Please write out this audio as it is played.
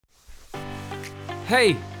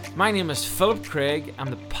Hey, my name is Philip Craig. I'm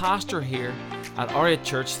the pastor here at Aria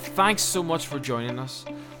Church. Thanks so much for joining us.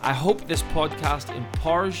 I hope this podcast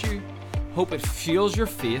empowers you, hope it fuels your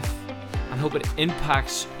faith, and hope it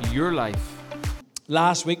impacts your life.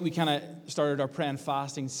 Last week, we kind of started our prayer and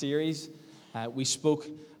fasting series. We spoke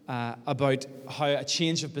about how a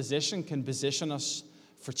change of position can position us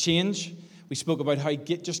for change. We spoke about how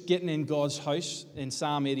just getting in God's house in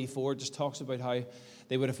Psalm 84 just talks about how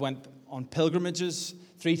they would have went on pilgrimages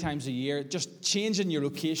 3 times a year, just changing your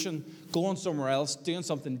location, going somewhere else, doing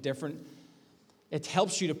something different. It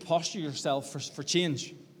helps you to posture yourself for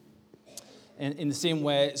change. And in the same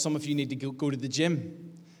way, some of you need to go to the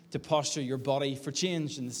gym to posture your body for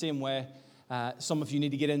change. In the same way, some of you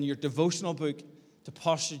need to get in your devotional book to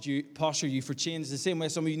posture you for change. In the same way,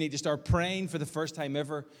 some of you need to start praying for the first time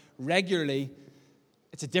ever regularly.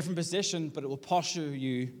 It's a different position, but it will posture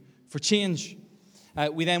you for change.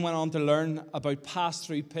 We then went on to learn about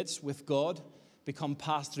pass-through pits with God, become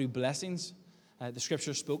pass-through blessings. The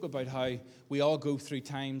scripture spoke about how we all go through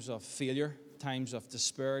times of failure, times of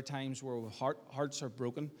despair, times where our hearts are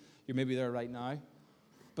broken. You're maybe there right now.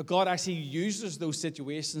 But God actually uses those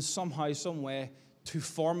situations somehow, some way to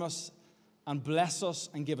form us and bless us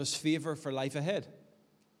and give us favor for life ahead.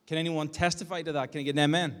 Can anyone testify to that? Can I get an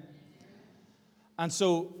amen? And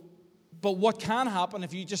so, but what can happen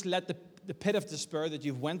if you just let the pit of despair that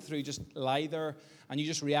you've went through just lie there and you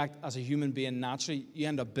just react as a human being naturally? You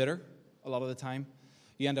end up bitter a lot of the time.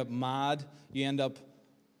 You end up mad. You end up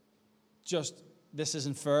just, this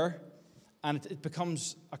isn't fair. And it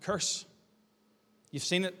becomes a curse. You've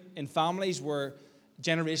seen it in families where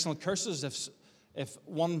generational curses, if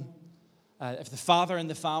the father in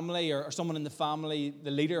the family or someone in the family,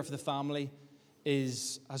 the leader of the family,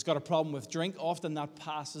 has got a problem with drink, often that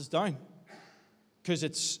passes down because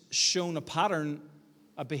it's shown a pattern,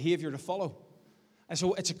 a behavior to follow. And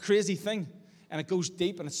so it's a crazy thing, and it goes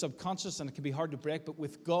deep, and it's subconscious, and it can be hard to break, but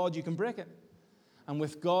with God, you can break it. And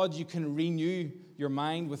with God, you can renew your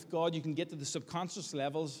mind. With God, you can get to the subconscious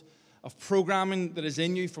levels of programming that is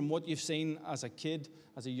in you from what you've seen as a kid,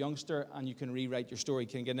 as a youngster, and you can rewrite your story.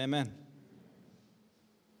 Can you get an amen?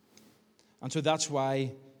 And so that's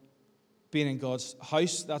why being in God's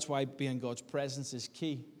house, that's why being in God's presence is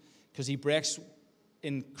key. Because he breaks,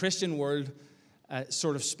 in Christian world,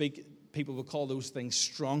 sort of speak, people will call those things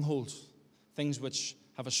strongholds. Things which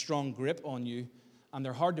have a strong grip on you. And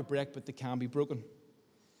they're hard to break, but they can be broken.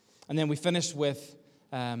 And then we finished with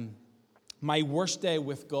my worst day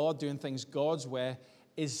with God, doing things God's way,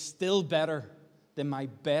 is still better than my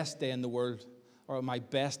best day in the world, or my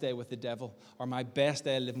best day with the devil, or my best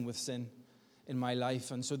day living with sin in my life.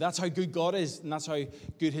 And so that's how good God is, and that's how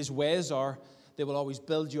good his ways are. They will always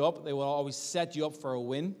build you up. They will always set you up for a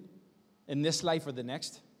win in this life or the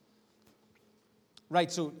next. Right,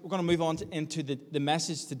 so we're going to move on into the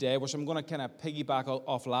message today, which I'm going to kind of piggyback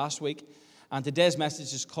off last week. And today's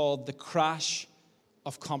message is called The Crash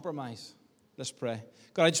of Compromise. Let's pray.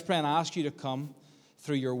 God, I just pray and ask you to come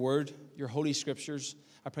through your word, your holy scriptures.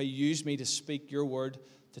 I pray you use me to speak your word,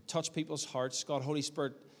 to touch people's hearts. God, Holy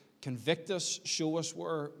Spirit, convict us, show us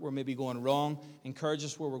where we're maybe going wrong, encourage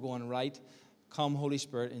us where we're going right. Come, Holy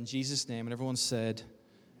Spirit, in Jesus' name. And everyone said,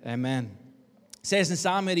 amen. It says in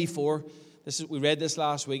Psalm 84, we read this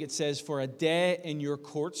last week, it says, for a day in your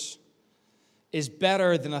courts is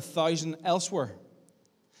better than 1,000 elsewhere.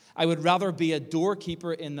 I would rather be a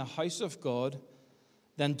doorkeeper in the house of God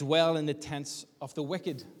than dwell in the tents of the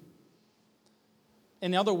wicked.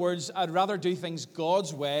 In other words, I'd rather do things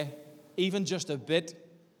God's way, even just a bit,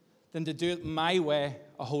 than to do it my way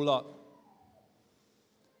a whole lot.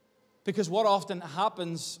 Because what often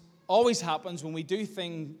happens, always happens, when we do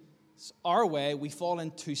things our way, we fall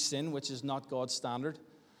into sin, which is not God's standard,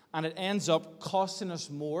 and it ends up costing us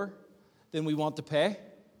more than we want to pay.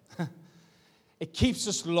 It keeps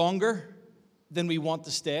us longer than we want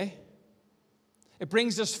to stay. It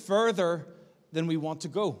brings us further than we want to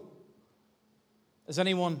go. Has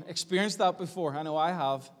anyone experienced that before? I know I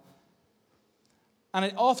have. And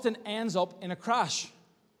it often ends up in a crash.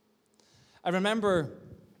 I remember,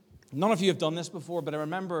 none of you have done this before, but I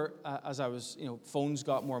remember as I was, phones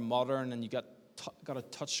got more modern and you got a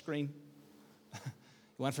touch screen.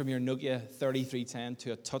 You went from your Nokia 3310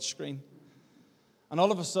 to a touch screen. And all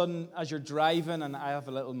of a sudden, as you're driving, and I have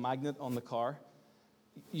a little magnet on the car,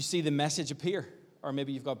 you see the message appear. Or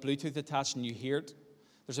maybe you've got Bluetooth attached and you hear it.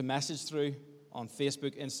 There's a message through on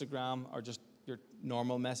Facebook, Instagram, or just your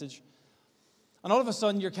normal message. And all of a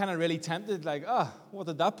sudden, you're kind of really tempted, like, what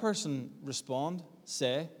did that person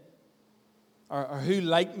say? Or who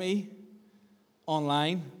liked me?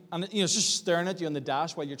 online, and it's just staring at you on the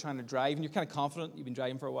dash while you're trying to drive, and you're kind of confident. You've been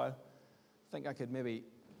driving for a while. I think I could maybe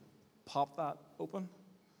pop that open,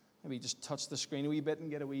 maybe just touch the screen a wee bit and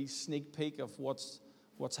get a wee sneak peek of what's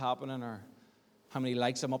happening, or how many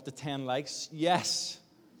likes. I'm up to 10 likes. Yes.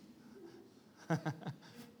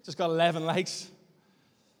 Just got 11 likes.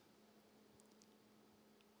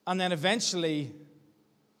 And then eventually,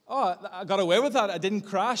 I got away with that. I didn't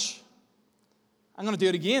crash. I'm going to do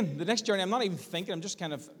it again. The next journey, I'm not even thinking. I'm just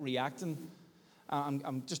kind of reacting.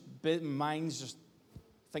 I'm just, my mind's just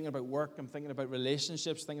thinking about work. I'm thinking about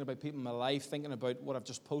relationships, thinking about people in my life, thinking about what I've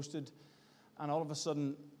just posted. And all of a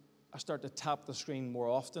sudden, I start to tap the screen more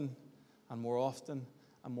often and more often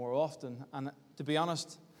and more often. And to be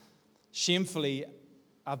honest, shamefully,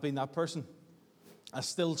 I've been that person. I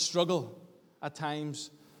still struggle at times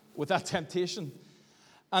with that temptation.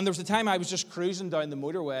 And there was a time I was just cruising down the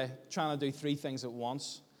motorway trying to do 3 things at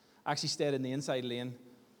once. I actually stayed in the inside lane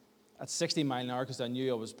at 60 miles an hour because I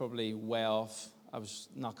knew I was probably way off. I was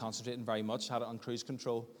not concentrating very much, had it on cruise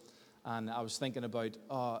control. And I was thinking about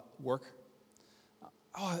work.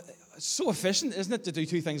 It's so efficient, isn't it, to do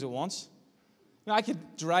 2 things at once? I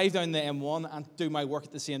could drive down the M1 and do my work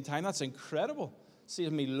at the same time. That's incredible.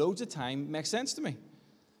 Saves me loads of time. Makes sense to me.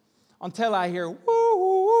 Until I hear, woo,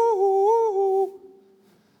 woo, woo, woo, woo.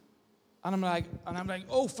 And I'm like,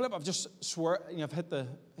 oh, flip, I've just I've hit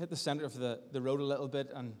the center of the road a little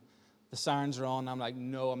bit, and the sirens are on. I'm like,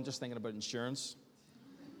 no, I'm just thinking about insurance.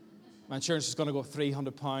 My insurance is going to go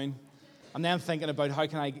 £300. And then thinking about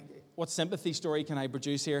what sympathy story can I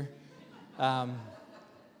produce here?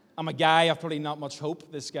 I'm a guy, I've probably not much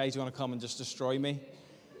hope. This guy's going to come and just destroy me.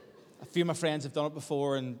 A few of my friends have done it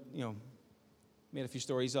before and, made a few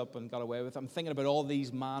stories up and got away with it. I'm thinking about all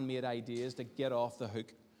these man-made ideas to get off the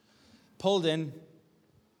hook. Pulled in,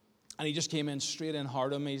 and he just came in straight in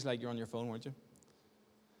hard on me. He's like, you're on your phone, weren't you?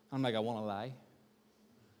 I'm like, I want to lie.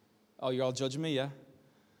 Oh, you're all judging me, yeah?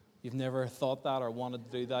 You've never thought that or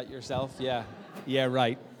wanted to do that yourself? Yeah. Yeah,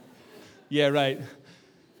 right. Yeah, right.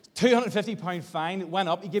 £250 fine. It went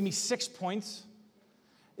up. He gave me 6 points.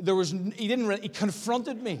 He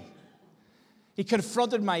confronted me. He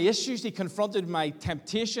confronted my issues. He confronted my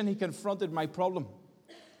temptation. He confronted my problem.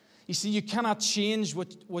 You see, you cannot change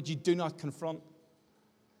what you do not confront.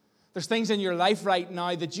 There's things in your life right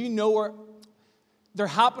now that they're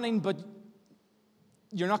happening, but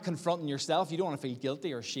you're not confronting yourself. You don't want to feel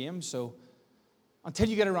guilty or shame. So until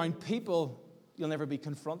you get around people, you'll never be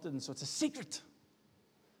confronted. And so it's a secret.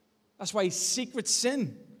 That's why secret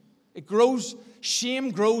sin, it grows,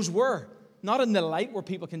 shame grows where? Not in the light where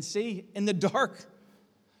people can see, in the dark.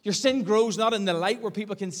 Your sin grows not in the light where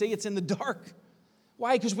people can see, it's in the dark.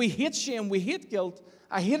 Why? Because we hate shame, we hate guilt.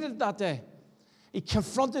 I hated it that day. He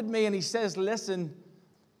confronted me and he says, listen,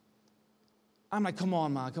 I'm like, come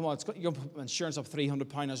on, man, come on. You're going to put my insurance up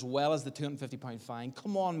 £300 as well as the £250 fine.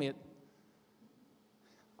 Come on, mate.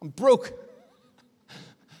 I'm broke.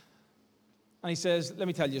 And he says, let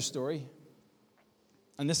me tell you a story.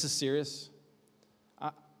 And this is serious.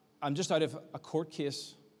 I'm just out of a court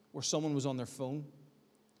case where someone was on their phone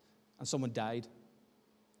and someone died.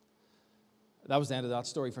 That was the end of that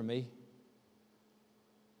story for me.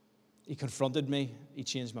 He confronted me. He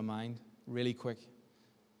changed my mind really quick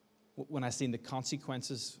when I seen the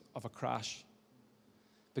consequences of a crash.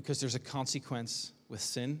 Because there's a consequence with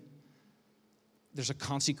sin. There's a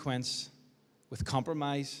consequence with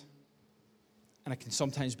compromise. And it can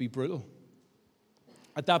sometimes be brutal.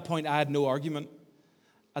 At that point, I had no argument.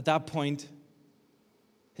 At that point,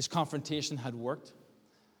 his confrontation had worked.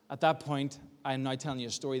 At that point, I am now telling you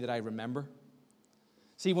a story that I remember.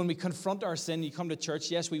 See, when we confront our sin, you come to church,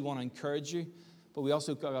 yes, we want to encourage you, but we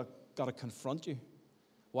also got to confront you.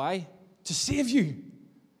 Why? To save you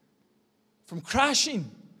from crashing,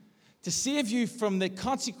 to save you from the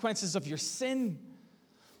consequences of your sin,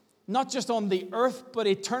 not just on the earth, but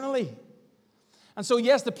eternally. And so,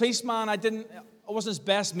 yes, the policeman, I wasn't his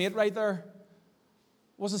best mate right there.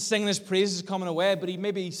 Wasn't singing his praises coming away, but he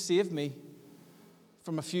maybe saved me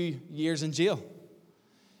from a few years in jail.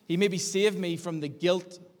 He maybe saved me from the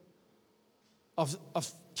guilt of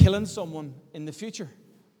killing someone in the future.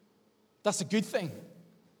 That's a good thing,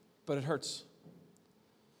 but it hurts.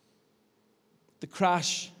 The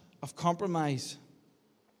crash of compromise.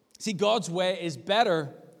 See, God's way is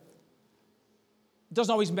better. It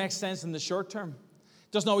doesn't always make sense in the short term.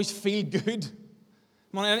 It doesn't always feel good.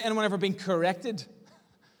 Anyone ever been corrected?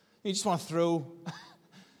 You just want to throw.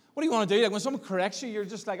 What do you want to do? Like when someone corrects you, you're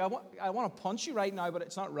just like, I want to punch you right now, but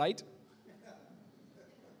it's not right.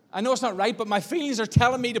 I know it's not right, but my feelings are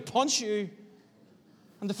telling me to punch you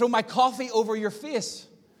and to throw my coffee over your face.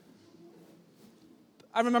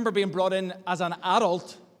 I remember being brought in as an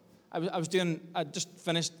adult. I just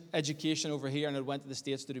finished education over here, and I went to the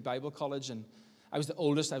States to do Bible college, and I was the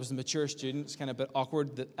oldest. I was the mature student. It's kind of a bit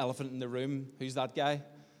awkward, the elephant in the room. Who's that guy?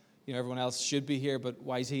 Everyone else should be here, but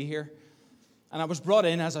why is he here? And I was brought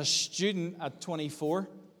in as a student at 24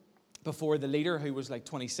 before the leader, who was like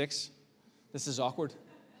 26. This is awkward.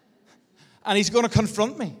 And he's going to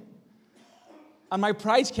confront me. And my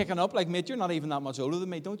pride's kicking up, like, mate, you're not even that much older than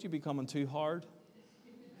me. Don't you be coming too hard.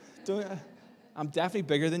 I'm definitely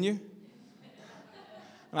bigger than you.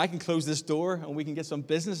 And I can close this door and we can get some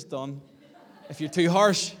business done if you're too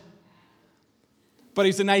harsh. But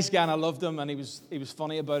he's a nice guy, and I loved him, and he was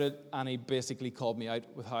funny about it, and he basically called me out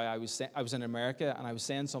with how I was in America, and I was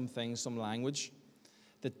saying some things, some language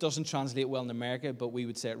that doesn't translate well in America, but we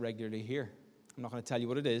would say it regularly here. I'm not going to tell you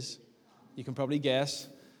what it is. You can probably guess,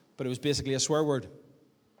 but it was basically a swear word.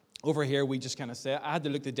 Over here, we just kind of say, I had to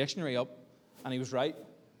look the dictionary up, and he was right.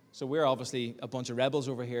 So we're obviously a bunch of rebels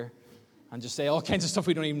over here, and just say all kinds of stuff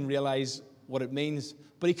we don't even realize what it means.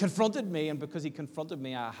 But he confronted me, and because he confronted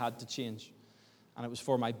me, I had to change. And it was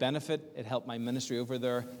for my benefit. It helped my ministry over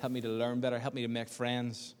there, helped me to learn better, helped me to make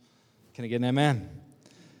friends. Can I get an amen?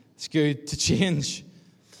 It's good to change.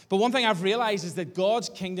 But one thing I've realized is that God's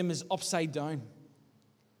kingdom is upside down.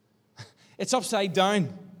 It's upside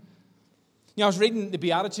down. I was reading the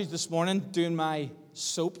Beatitudes this morning, doing my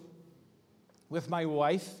soap with my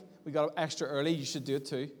wife. We got up extra early. You should do it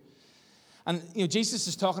too. And Jesus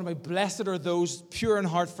is talking about, blessed are those pure in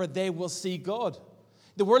heart, for they will see God.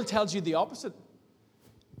 The world tells you the opposite.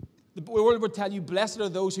 The world would tell you, blessed are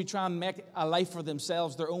those who try and make a life for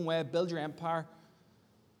themselves, their own way, build your empire.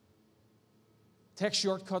 Take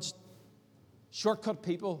shortcuts, shortcut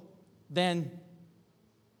people, then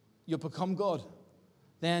you'll become God.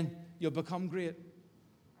 Then you'll become great.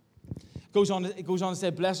 It goes on to say,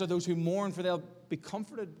 blessed are those who mourn, for they'll be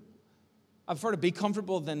comforted. I prefer to be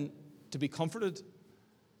comfortable than to be comforted.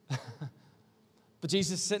 But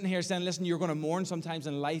Jesus is sitting here saying, listen, you're going to mourn sometimes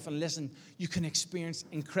in life, and listen, you can experience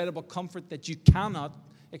incredible comfort that you cannot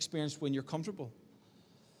experience when you're comfortable.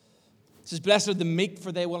 It says, blessed are the meek,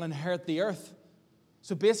 for they will inherit the earth.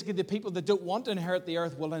 So basically, the people that don't want to inherit the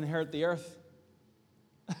earth will inherit the earth.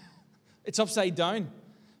 It's upside down.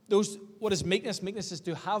 What is meekness? Meekness is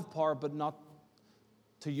to have power, but not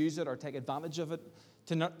to use it or take advantage of it,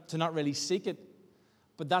 to not really seek it.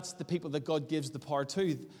 But that's the people that God gives the power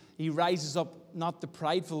to. He rises up not the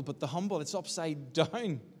prideful, but the humble. It's upside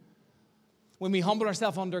down. When we humble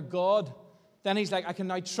ourselves under God, then he's like, I can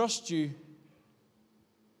now trust you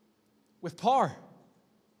with power.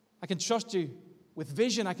 I can trust you with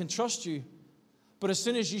vision. I can trust you. But as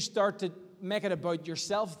soon as you start to make it about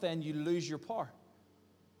yourself, then you lose your power.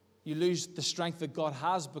 You lose the strength that God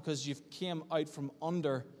has because you've came out from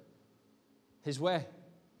under his way.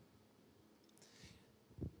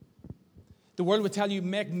 The world would tell you,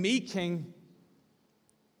 make me king.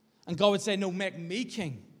 And God would say, no, make me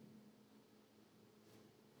king.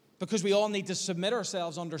 Because we all need to submit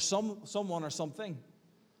ourselves under someone or something.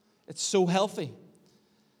 It's so healthy.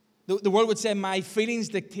 The world would say, my feelings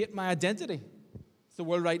dictate my identity. It's the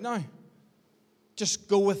world right now. Just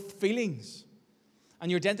go with feelings.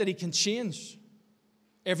 And your identity can change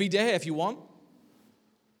every day if you want.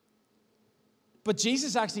 But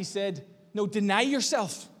Jesus actually said, no, deny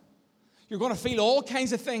yourself. You're going to feel all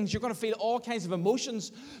kinds of things. You're going to feel all kinds of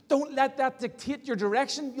emotions. Don't let that dictate your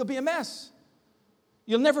direction. You'll be a mess.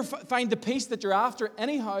 You'll never find the peace that you're after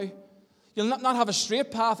anyhow. You'll not have a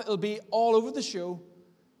straight path. It'll be all over the show.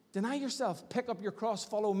 Deny yourself. Pick up your cross.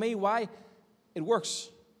 Follow me. Why? It works.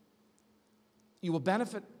 You will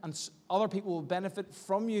benefit, and other people will benefit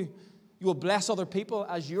from you. You will bless other people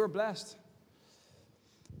as you're blessed.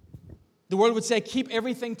 The world would say, keep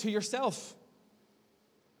everything to yourself.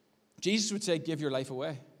 Jesus would say, give your life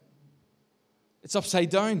away. It's upside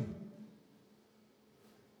down.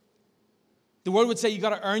 The world would say, you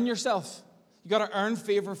got to earn yourself. You got to earn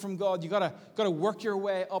favor from God. You got to work your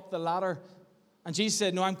way up the ladder. And Jesus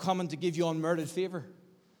said, no, I'm coming to give you unmerited favor.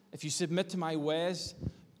 If you submit to my ways,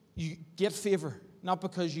 you get favor. Not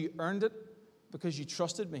because you earned it, because you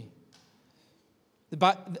trusted me.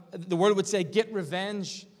 The world would say, get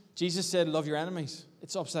revenge. Jesus said, love your enemies.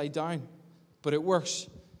 It's upside down, but it works.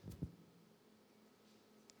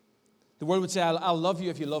 The world would say, I'll love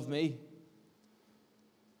you if you love me.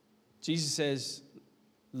 Jesus says,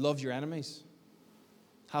 love your enemies.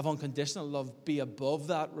 Have unconditional love. Be above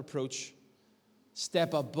that reproach.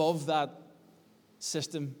 Step above that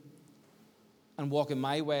system and walk in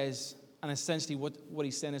my ways. And essentially what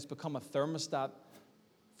he's saying is become a thermostat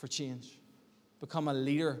for change. Become a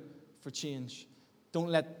leader for change. Don't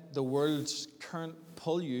let the world's current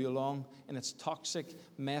pull you along in its toxic,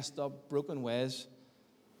 messed up, broken ways.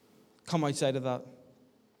 Come outside of that.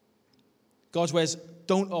 God's ways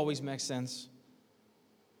don't always make sense,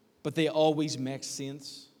 but they always make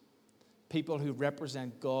saints. People who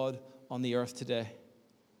represent God on the earth today.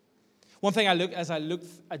 One thing as I look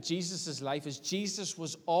at Jesus' life is Jesus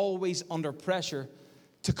was always under pressure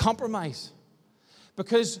to compromise.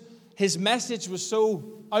 Because his message was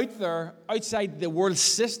so out there, outside the world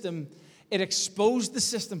system, it exposed the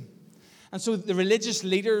system. And so the religious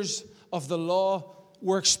leaders of the law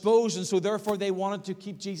were exposed, and so therefore they wanted to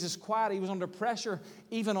keep Jesus quiet. He was under pressure,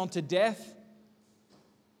 even unto death.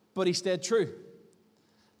 But he stayed true.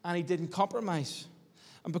 And he didn't compromise.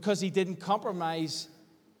 And because he didn't compromise,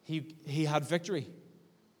 he had victory.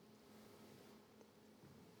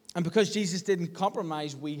 And because Jesus didn't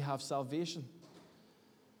compromise, we have salvation.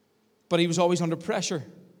 But he was always under pressure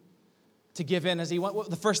to give in. As he went,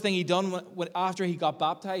 the first thing he done after he got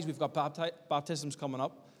baptized, we've got baptisms coming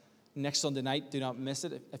up next Sunday night. Do not miss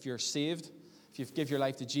it. If you're saved, if you give your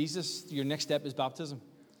life to Jesus, your next step is baptism.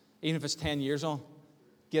 Even if it's 10 years on,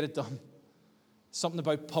 get it done. Something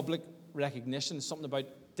about public recognition, something about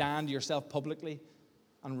dying to yourself publicly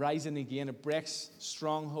and rising again. It breaks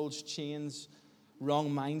strongholds, chains,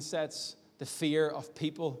 wrong mindsets, the fear of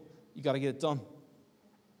people. You got to get it done.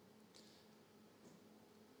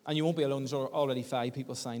 And you won't be alone. There's already 5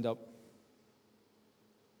 people signed up.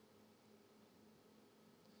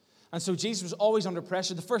 And so Jesus was always under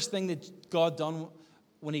pressure. The first thing that God done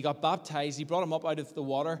when he got baptized, he brought him up out of the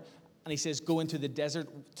water and he says, go into the desert.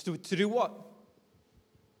 To do what?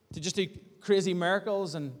 To just do crazy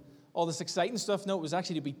miracles and all this exciting stuff? No, it was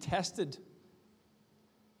actually to be tested.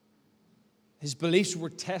 His beliefs were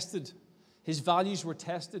tested. His values were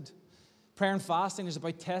tested. Prayer and fasting is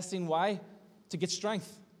about testing. Why? To get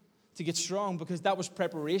strength, to get strong, because that was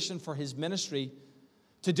preparation for his ministry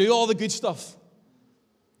to do all the good stuff,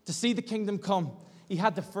 to see the kingdom come. He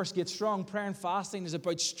had to first get strong. Prayer and fasting is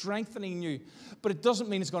about strengthening you, but it doesn't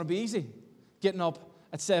mean it's going to be easy. Getting up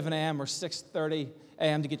at 7 a.m. or 6:30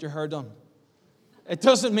 a.m. to get your hair done. It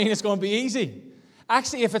doesn't mean it's going to be easy.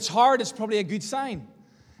 Actually, if it's hard, it's probably a good sign.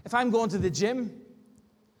 If I'm going to the gym,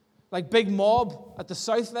 like Big Mob at the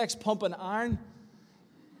Southlex pumping iron,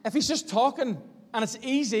 if he's just talking and it's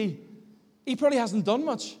easy, he probably hasn't done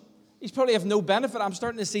much. He's probably have no benefit. I'm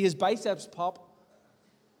starting to see his biceps pop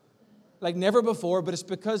like never before, but it's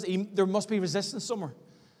because there must be resistance somewhere.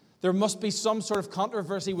 There must be some sort of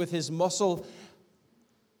controversy with his muscle,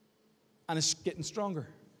 and it's getting stronger.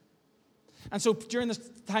 And so during this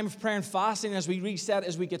time of prayer and fasting, as we reset,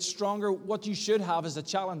 as we get stronger, what you should have is a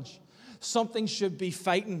challenge. Something should be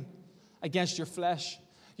fighting against your flesh.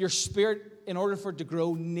 Your spirit, in order for it to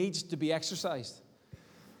grow, needs to be exercised.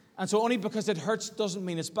 And so only because it hurts doesn't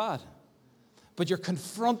mean it's bad. But you're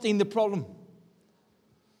confronting the problem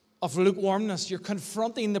of lukewarmness. You're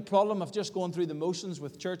confronting the problem of just going through the motions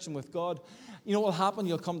with church and with God. You know what will happen?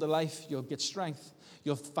 You'll come to life. You'll get strength.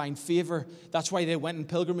 You'll find favor. That's why they went in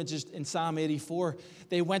pilgrimages in Psalm 84.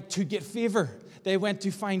 They went to get favor. They went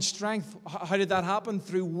to find strength. How did that happen?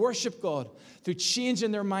 Through worship God, through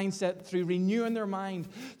changing their mindset, through renewing their mind,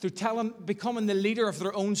 through becoming the leader of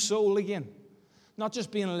their own soul again. Not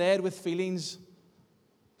just being led with feelings,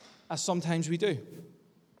 as sometimes we do.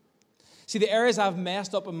 See, the areas I've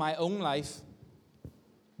messed up in my own life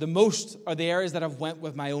the most are the areas that I've went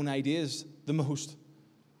with my own ideas the most.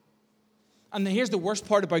 And here's the worst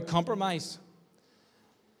part about compromise.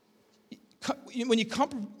 When you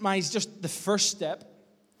compromise just the first step,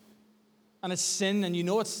 and it's sin, and you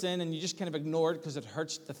know it's sin, and you just kind of ignore it because it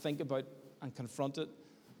hurts to think about and confront it.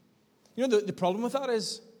 You know, the problem with that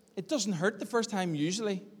is it doesn't hurt the first time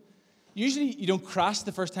usually. Usually you don't crash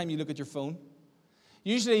the first time you look at your phone.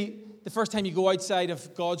 Usually the first time you go outside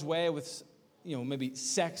of God's way with, maybe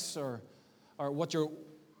sex or what you're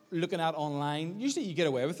looking at online, usually you get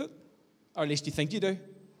away with it. Or at least you think you do.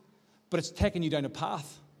 But it's taking you down a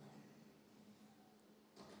path.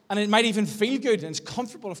 And it might even feel good and it's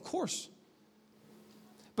comfortable, of course.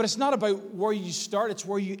 But it's not about where you start, it's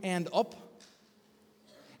where you end up.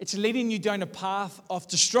 It's leading you down a path of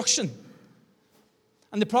destruction.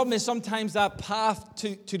 And the problem is sometimes that path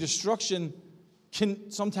to destruction can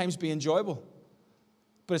sometimes be enjoyable.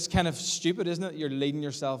 But it's kind of stupid, isn't it? You're leading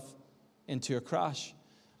yourself into a crash.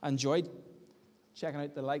 I enjoyed checking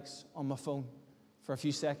out the likes on my phone for a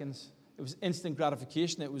few seconds. It was instant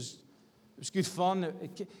gratification. It was good fun.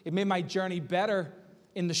 It made my journey better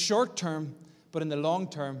in the short term, but in the long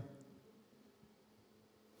term,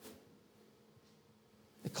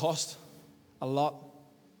 it cost a lot.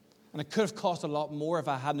 And it could have cost a lot more if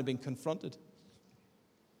I hadn't been confronted.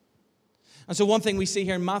 And so one thing we see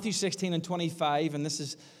here in Matthew 16 and 25, and this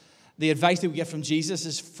is the advice that we get from Jesus,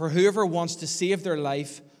 is for whoever wants to save their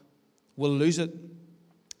life will lose it.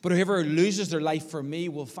 But whoever loses their life for me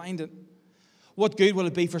will find it. What good will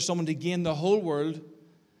it be for someone to gain the whole world,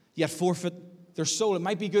 yet forfeit their soul? It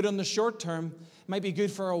might be good in the short term, it might be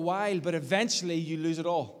good for a while, but eventually you lose it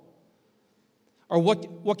all. Or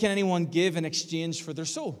what can anyone give in exchange for their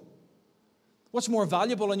soul? What's more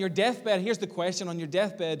valuable on your deathbed? Here's the question on your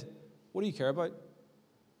deathbed. What do you care about?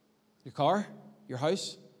 Your car? Your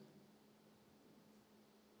house?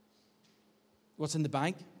 What's in the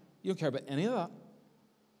bank? You don't care about any of that.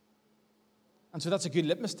 And so that's a good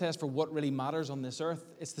litmus test for what really matters on this earth.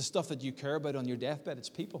 It's the stuff that you care about on your deathbed. It's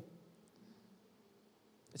people.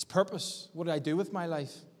 It's purpose. What do I do with my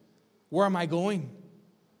life? Where am I going?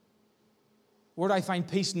 Where do I find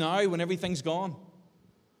peace now when everything's gone?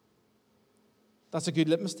 That's a good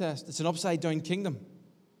litmus test. It's an upside-down kingdom.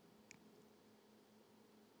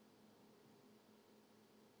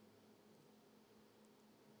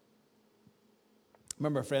 I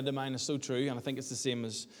remember a friend of mine, is so true, and I think it's the same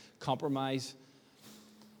as compromise.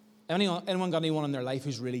 Anyone got anyone in their life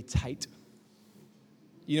who's really tight?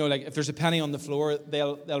 You know, like if there's a penny on the floor,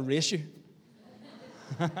 they'll race you.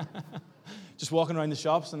 Just walking around the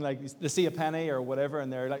shops and like they see a penny or whatever,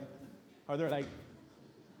 and they're like,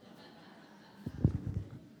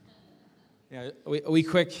 yeah, we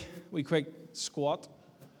quick squat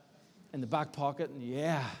in the back pocket, and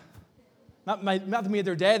yeah, that made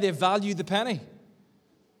their day. They value the penny.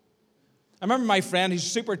 I remember my friend, he's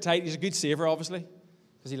super tight. He's a good saver, obviously,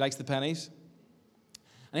 because he likes the pennies.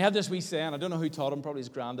 And he had this wee saying, I don't know who taught him, probably his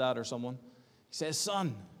granddad or someone. He says,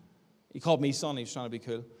 son, he called me son, he was trying to be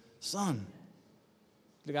cool. Son,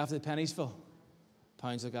 look after the pennies, Phil.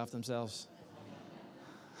 Pounds look after themselves.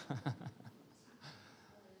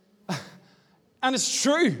 And it's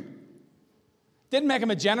true. Didn't make him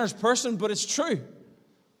a generous person, but it's true.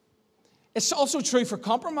 It's also true for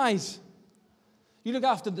compromise. You look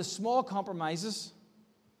after the small compromises.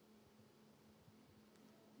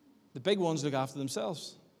 The big ones look after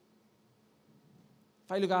themselves.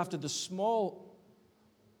 If I look after the small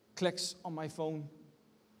clicks on my phone,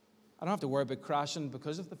 I don't have to worry about crashing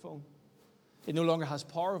because of the phone. It no longer has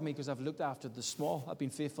power of me because I've looked after the small. I've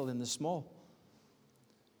been faithful in the small.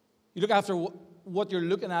 You look after what you're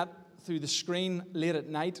looking at through the screen late at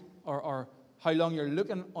night, or how long you're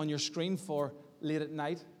looking on your screen for late at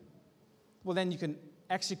night. Well, then you can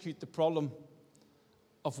execute the problem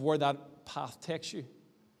of where that path takes you.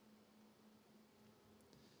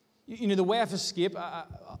 You know, the way of escape,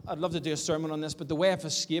 I'd love to do a sermon on this, but the way of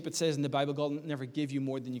escape, it says in the Bible, God will never give you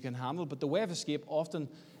more than you can handle. But the way of escape often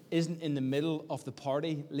isn't in the middle of the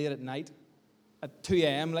party late at night at 2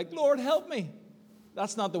 a.m. like, Lord, help me.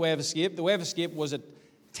 That's not the way of escape. The way of escape was at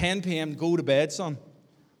 10 p.m., go to bed, son.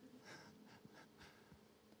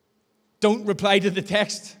 Don't reply to the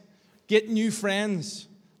text. Get new friends.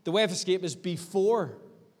 The way of escape is before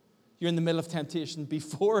you're in the middle of temptation,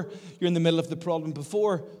 before you're in the middle of the problem,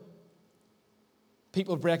 before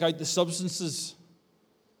people break out the substances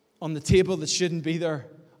on the table that shouldn't be there,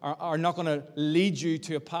 are not going to lead you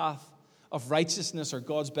to a path of righteousness or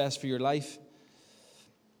God's best for your life.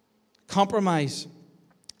 Compromise.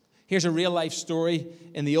 Here's a real life story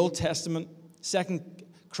in the Old Testament, 2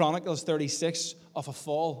 Chronicles 36, of a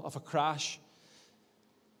fall, of a crash.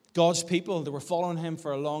 God's people, they were following him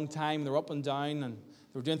for a long time. They were up and down, and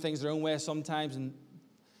they were doing things their own way sometimes, and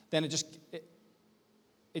then it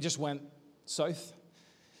just went south.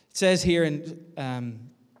 It says here in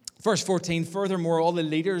verse 14, furthermore, all the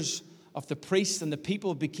leaders of the priests and the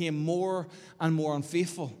people became more and more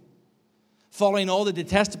unfaithful, following all the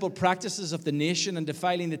detestable practices of the nation and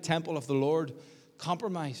defiling the temple of the Lord.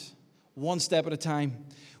 Compromise, one step at a time,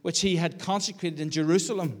 which he had consecrated in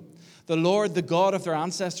Jerusalem. The Lord, the God of their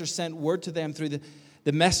ancestors, sent word to them through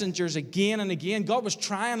the messengers again and again. God was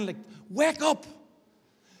trying, like, wake up.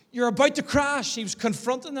 You're about to crash. He was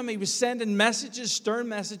confronting them. He was sending messages, stern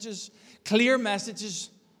messages, clear messages,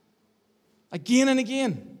 again and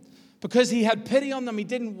again. Because he had pity on them. He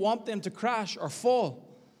didn't want them to crash or fall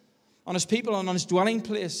on his people and on his dwelling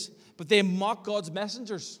place. But they mocked God's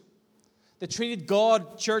messengers. They treated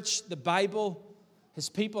God, church, the Bible, his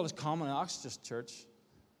people as common. Ox, just church.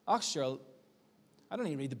 Ox, sure, I don't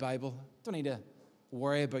need to read the Bible. I don't need to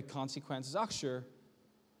worry about consequences. Ox, sure,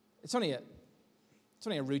 it's only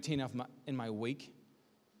a routine in my week.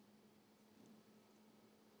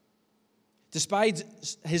 Despised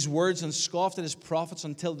his words and scoffed at his prophets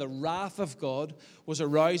until the wrath of God was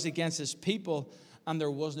aroused against his people and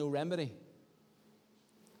there was no remedy.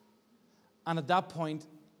 And at that point,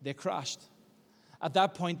 they crashed. At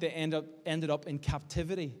that point, they ended up in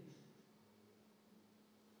captivity.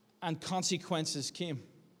 And consequences came.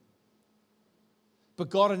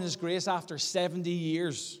 But God in His grace, after 70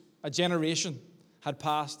 years, a generation had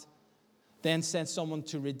passed, then sent someone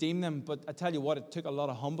to redeem them. But I tell you what, it took a lot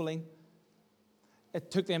of humbling.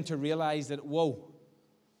 It took them to realize that, whoa,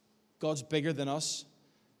 God's bigger than us,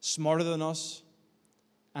 smarter than us,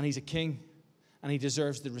 and He's a king, and He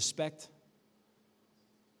deserves the respect.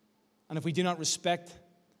 And if we do not respect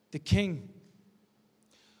the king,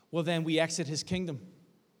 well, then we exit His kingdom.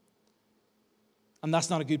 And that's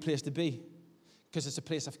not a good place to be, because it's a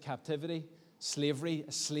place of captivity, slavery,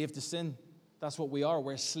 a slave to sin. That's what we are.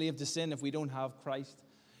 We're a slave to sin if we don't have Christ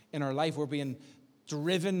in our life. We're being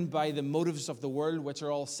driven by the motives of the world, which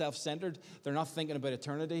are all self-centered. They're not thinking about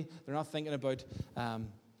eternity. They're not thinking about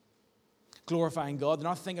glorifying God. They're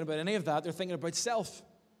not thinking about any of that. They're thinking about self,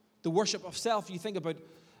 the worship of self. You think about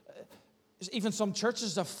even some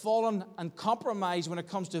churches have fallen and compromised when it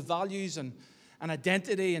comes to values and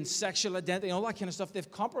identity and sexual identity and all that kind of stuff.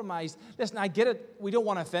 They've compromised. Listen, I get it. We don't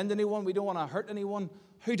want to offend anyone. We don't want to hurt anyone.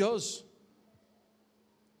 Who does?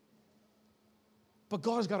 But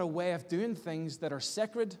God's got a way of doing things that are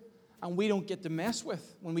sacred and we don't get to mess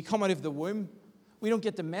with. When we come out of the womb, we don't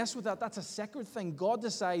get to mess with that. That's a sacred thing. God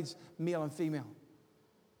decides male and female.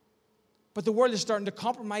 But the world is starting to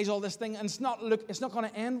compromise all this thing, and it's not going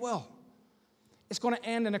to end well. It's going to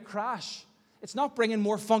end in a crash. It's not bringing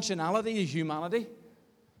more functionality to humanity.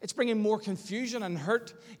 It's bringing more confusion and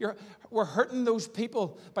hurt. We're hurting those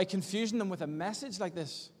people by confusing them with a message like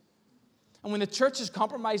this. And when the church is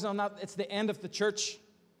compromising on that, it's the end of the church,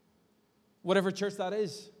 whatever church that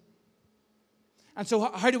is. And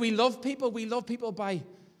so how do we love people? We love people by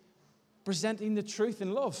presenting the truth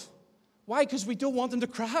in love. Why? Because we don't want them to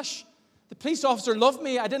crash. The police officer loved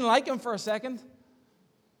me. I didn't like him for a second.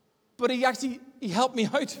 But he helped me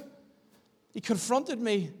out. He confronted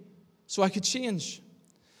me so I could change.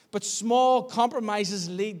 But small compromises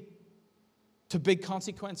lead to big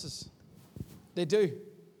consequences. They do.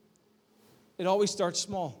 It always starts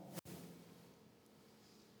small.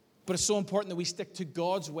 But it's so important that we stick to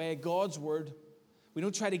God's way, God's word. We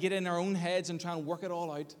don't try to get in our own heads and try and work it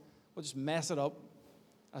all out. We'll just mess it up.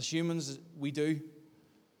 As humans, we do.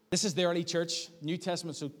 This is the early church, New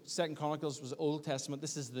Testament. So 2 Chronicles was Old Testament.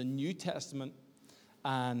 This is the New Testament.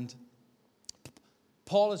 And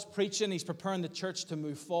Paul is preaching. He's preparing the church to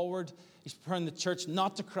move forward. He's preparing the church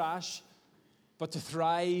not to crash, but to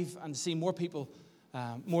thrive and to see more people,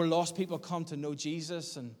 more lost people come to know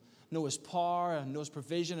Jesus and know His power and know His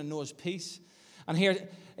provision and know His peace. And here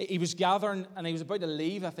he was gathering, and he was about to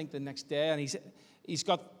leave, I think, the next day. And he's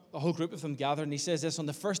got a whole group of them gathered, and he says this: on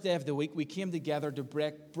the first day of the week, we came together to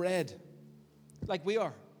break bread, like we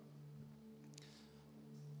are.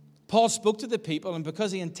 Paul spoke to the people, and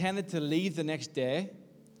because he intended to leave the next day,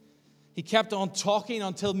 he kept on talking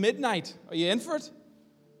until midnight. Are you in for it?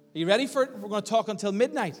 Are you ready for it? We're going to talk until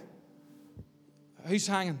midnight. Who's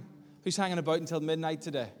hanging? Who's hanging about until midnight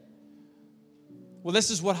today? Well, this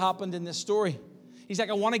is what happened in this story. He's like,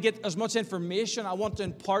 I want to get as much information. I want to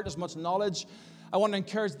impart as much knowledge. I want to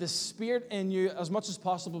encourage the Spirit in you as much as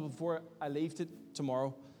possible before I leave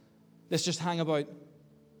tomorrow. Let's just hang about.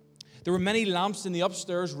 There were many lamps in the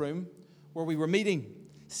upstairs room where we were meeting.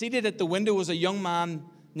 Seated at the window was a young man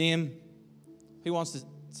named, who wants to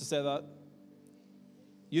say that?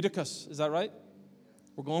 Eutychus, is that right?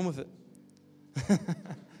 We're going with it.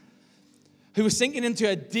 Who was sinking into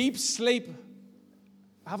a deep sleep.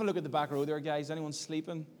 Have a look at the back row there, guys. Anyone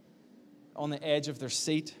sleeping on the edge of their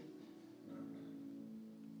seat?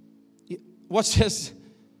 Watch this.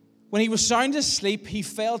 When he was sound asleep, he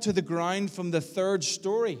fell to the ground from the third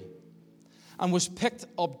story and was picked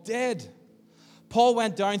up dead. Paul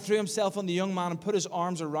went down, threw himself on the young man, and put his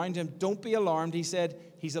arms around him. Don't be alarmed, he said.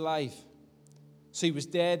 He's alive. So he was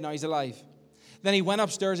dead, now he's alive. Then he went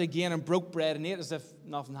upstairs again and broke bread and ate as if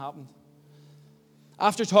nothing happened.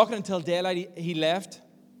 After talking until daylight, he left.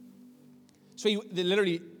 So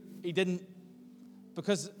he didn't,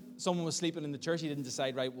 because someone was sleeping in the church, he didn't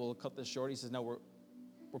decide, right, we'll cut this short. He says, no,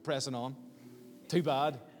 we're pressing on. Too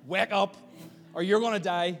bad. Wake up, or you're going to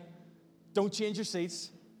die. Don't change your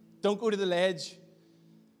seats. Don't go to the ledge.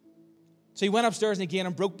 So he went upstairs again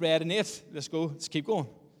and broke bread and ate. Let's go. Let's keep going.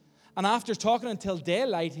 And after talking until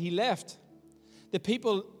daylight, he left. The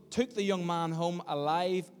people took the young man home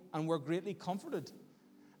alive and were greatly comforted.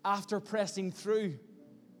 After pressing through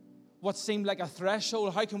what seemed like a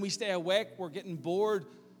threshold, how can we stay awake? We're getting bored.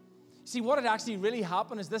 See, what had actually really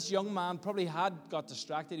happened is this young man probably had got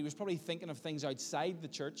distracted. He was probably thinking of things outside the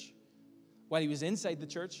church while he was inside the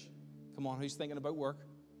church. Come on, who's thinking about work?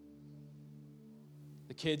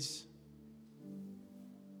 the kids.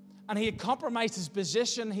 And he had compromised his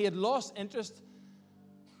position. He had lost interest.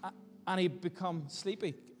 And he'd become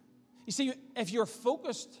sleepy. You see, if you're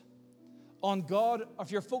focused on God, or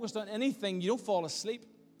if you're focused on anything, you don't fall asleep,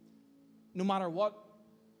 no matter what.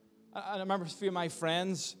 I remember a few of my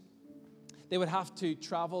friends, they would have to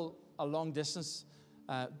travel a long distance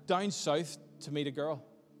down south to meet a girl.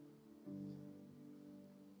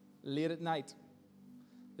 Late at night,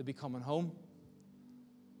 they'd be coming home.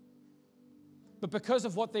 But because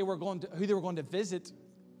of who they were going to visit,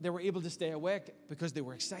 they were able to stay awake because they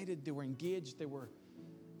were excited, they were engaged, they were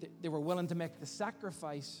willing to make the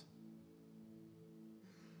sacrifice.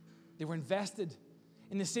 They were invested.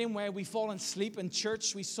 In the same way, we fall asleep in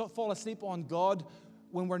church, we fall asleep on God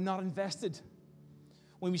when we're not invested.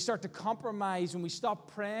 When we start to compromise, when we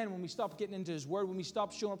stop praying, when we stop getting into His Word, when we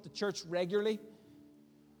stop showing up to church regularly,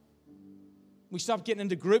 we stop getting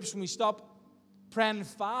into groups, when we stop praying and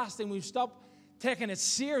fasting, we stop taking it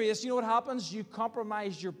serious, you know what happens? You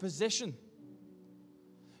compromise your position.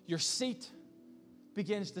 Your seat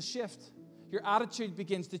begins to shift. Your attitude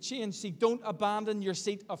begins to change. See, don't abandon your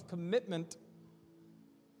seat of commitment.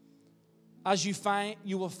 As you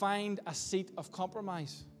will find a seat of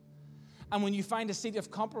compromise. And when you find a seat of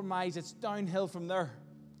compromise, it's downhill from there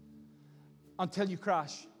until you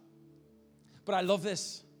crash. But I love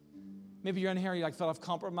this. Maybe you're in here, you're like, Phil, I've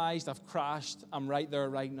compromised, I've crashed, I'm right there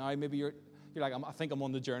right now. Maybe you're like, I think I'm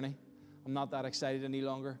on the journey. I'm not that excited any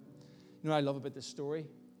longer. You know what I love about this story?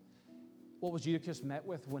 What was Eutychus met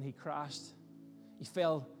with when he crashed? He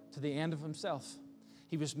fell to the end of himself.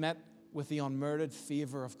 He was met with the unmerited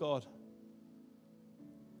favor of God.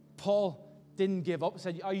 Paul didn't give up. He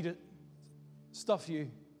said, stuff you. You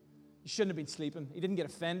shouldn't have been sleeping. He didn't get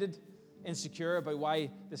offended, insecure about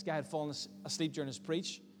why this guy had fallen asleep during his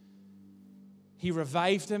preach. He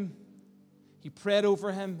revived him. He prayed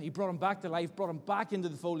over him. He brought him back to life, brought him back into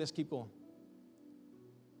the fold. Let's keep going.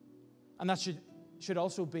 And that should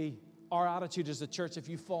also be our attitude as a church. If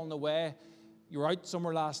you've fallen away, you were out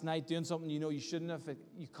somewhere last night doing something you know you shouldn't have,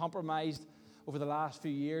 you compromised over the last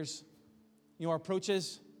few years. You know, our approach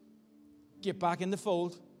is get back in the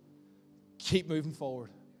fold, keep moving forward.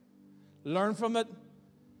 Learn from it.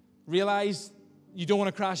 Realize you don't want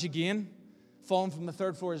to crash again. Falling from the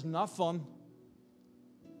third floor is not fun.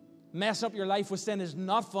 Mess up your life with sin is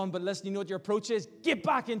not fun, but listen, you know what your approach is? Get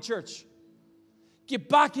back in church. Get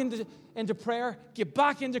back into prayer. Get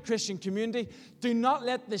back into Christian community. Do not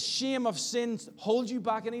let the shame of sin hold you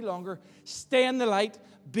back any longer. Stay in the light.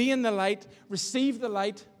 Be in the light. Receive the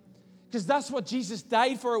light. Because that's what Jesus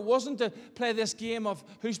died for. It wasn't to play this game of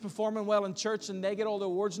who's performing well in church and they get all the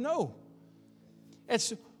awards. No.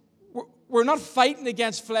 We're not fighting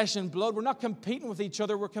against flesh and blood. We're not competing with each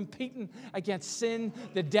other. We're competing against sin,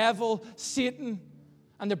 the devil, Satan,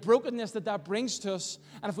 and the brokenness that brings to us.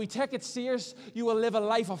 And if we take it serious, you will live a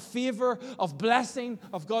life of favor, of blessing,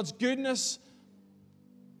 of God's goodness.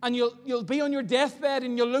 And you'll be on your deathbed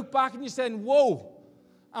and you'll look back and you're saying, whoa,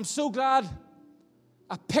 I'm so glad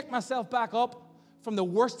I picked myself back up from the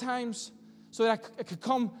worst times so that I could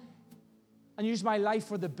come and use my life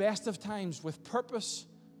for the best of times with purpose,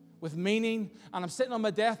 with meaning. And I'm sitting on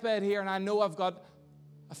my deathbed here and I know I've got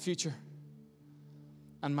a future.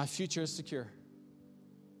 And my future is secure.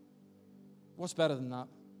 What's better than that?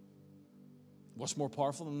 What's more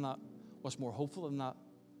powerful than that? What's more hopeful than that?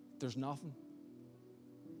 There's nothing.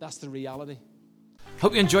 That's the reality.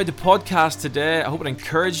 Hope you enjoyed the podcast today. I hope it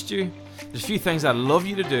encouraged you. There's a few things I'd love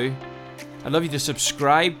you to do. I'd love you to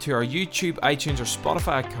subscribe to our YouTube, iTunes, or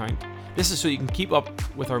Spotify account. This is so you can keep up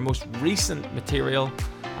with our most recent material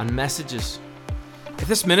and messages. If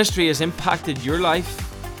this ministry has impacted your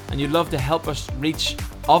life and you'd love to help us reach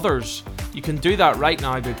others, you can do that right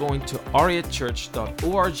now by going to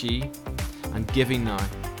r8church.org and giving now.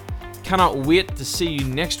 Cannot wait to see you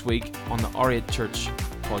next week on the R8 Church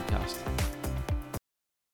podcast.